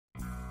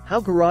How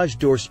garage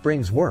door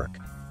springs work.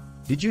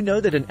 Did you know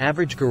that an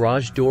average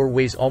garage door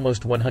weighs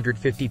almost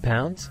 150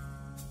 pounds?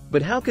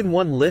 But how can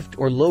one lift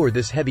or lower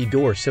this heavy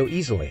door so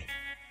easily?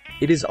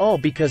 It is all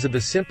because of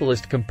the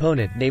simplest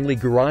component, namely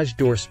garage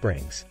door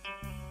springs.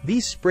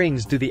 These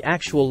springs do the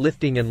actual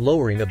lifting and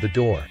lowering of the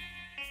door.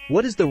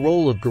 What is the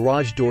role of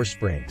garage door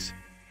springs?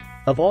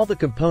 Of all the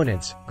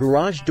components,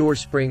 garage door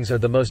springs are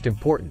the most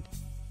important.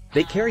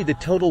 They carry the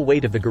total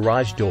weight of the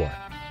garage door.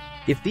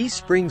 If these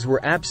springs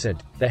were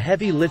absent, the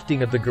heavy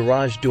lifting of the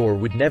garage door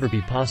would never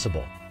be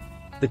possible.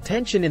 The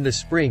tension in the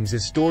springs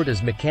is stored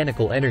as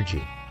mechanical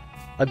energy.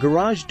 A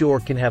garage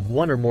door can have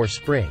one or more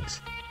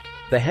springs.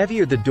 The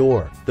heavier the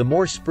door, the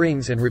more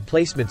springs and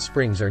replacement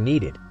springs are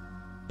needed.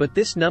 But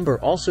this number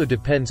also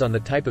depends on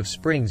the type of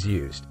springs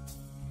used.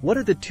 What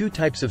are the two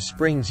types of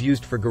springs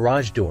used for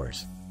garage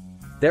doors?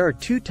 There are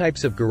two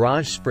types of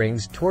garage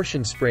springs: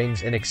 torsion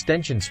springs and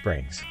extension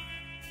springs.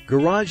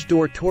 Garage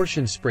door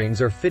torsion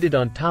springs are fitted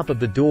on top of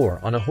the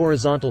door on a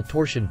horizontal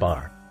torsion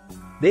bar.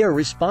 They are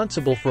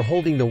responsible for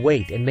holding the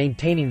weight and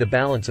maintaining the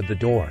balance of the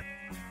door.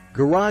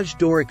 Garage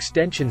door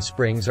extension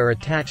springs are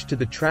attached to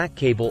the track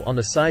cable on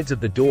the sides of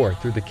the door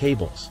through the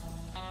cables.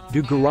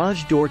 Do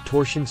garage door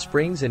torsion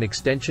springs and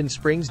extension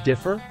springs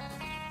differ?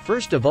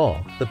 First of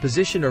all, the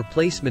position or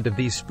placement of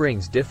these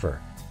springs differ.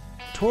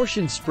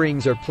 Torsion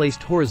springs are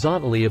placed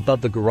horizontally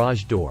above the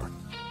garage door.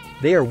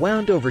 They are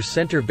wound over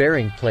center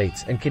bearing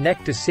plates and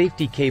connect to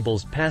safety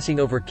cables passing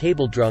over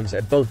cable drums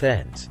at both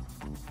ends.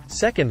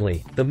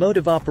 Secondly, the mode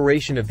of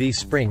operation of these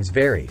springs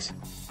varies.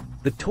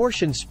 The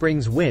torsion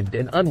springs wind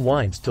and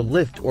unwinds to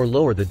lift or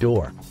lower the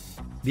door.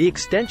 The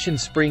extension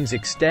springs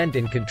extend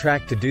and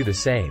contract to do the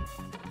same.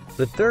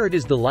 The third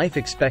is the life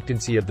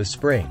expectancy of the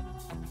spring.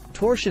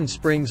 Torsion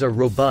springs are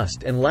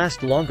robust and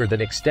last longer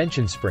than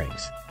extension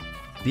springs.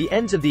 The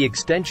ends of the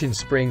extension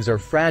springs are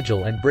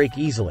fragile and break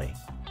easily.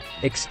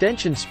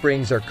 Extension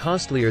springs are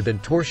costlier than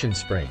torsion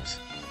springs.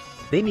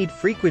 They need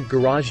frequent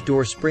garage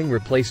door spring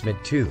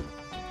replacement too.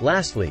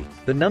 Lastly,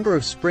 the number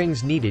of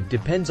springs needed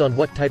depends on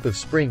what type of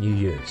spring you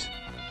use.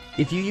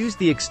 If you use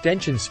the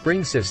extension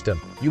spring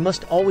system, you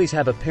must always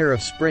have a pair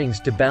of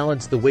springs to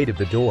balance the weight of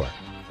the door.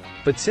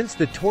 But since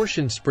the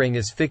torsion spring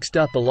is fixed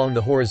up along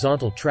the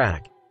horizontal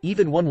track,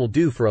 even one will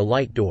do for a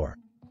light door.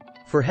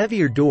 For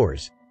heavier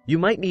doors, you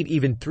might need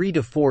even 3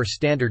 to 4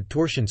 standard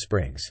torsion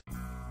springs.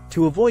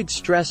 To avoid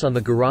stress on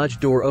the garage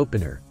door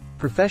opener,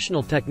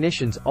 professional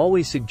technicians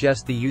always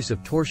suggest the use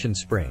of torsion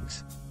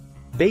springs.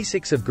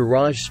 Basics of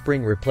garage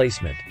spring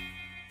replacement.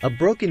 A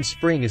broken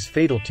spring is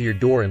fatal to your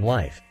door and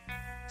life.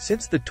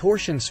 Since the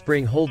torsion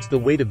spring holds the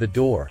weight of the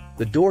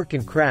door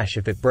can crash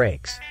if it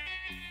breaks.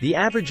 The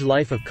average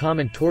life of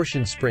common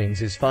torsion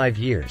springs is 5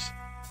 years.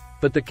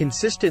 But the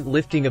consistent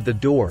lifting of the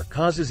door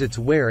causes its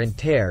wear and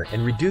tear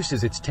and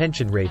reduces its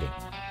tension rating.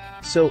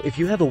 So if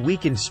you have a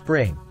weakened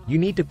spring, you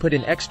need to put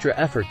in extra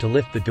effort to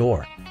lift the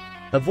door.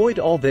 Avoid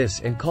all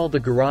this and call the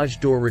garage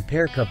door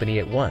repair company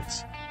at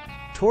once.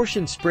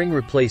 Torsion spring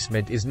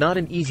replacement is not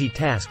an easy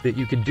task that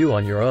you can do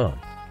on your own.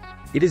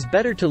 It is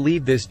better to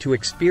leave this to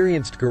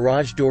experienced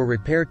garage door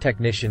repair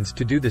technicians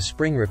to do the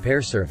spring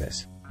repair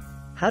service.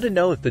 How to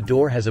know if the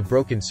door has a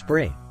broken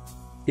spring?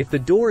 If the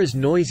door is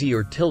noisy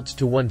or tilts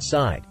to one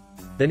side,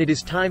 then it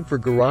is time for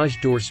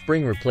garage door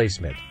spring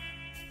replacement.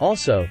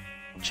 Also,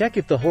 check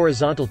if the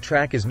horizontal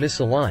track is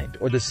misaligned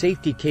or the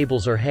safety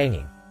cables are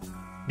hanging.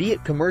 Be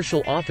it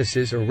commercial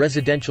offices or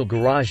residential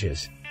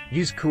garages,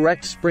 use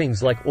correct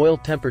springs like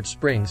oil-tempered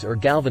springs or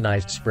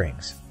galvanized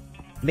springs.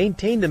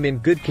 Maintain them in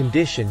good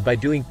condition by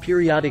doing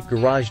periodic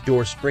garage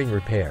door spring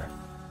repair.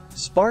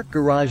 Spark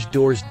Garage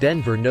Doors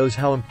Denver knows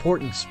how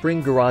important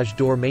spring garage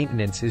door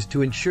maintenance is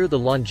to ensure the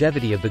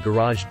longevity of the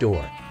garage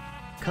door.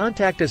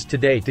 Contact us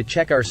today to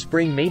check our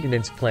spring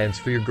maintenance plans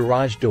for your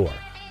garage door.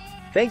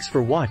 Thanks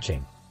for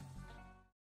watching.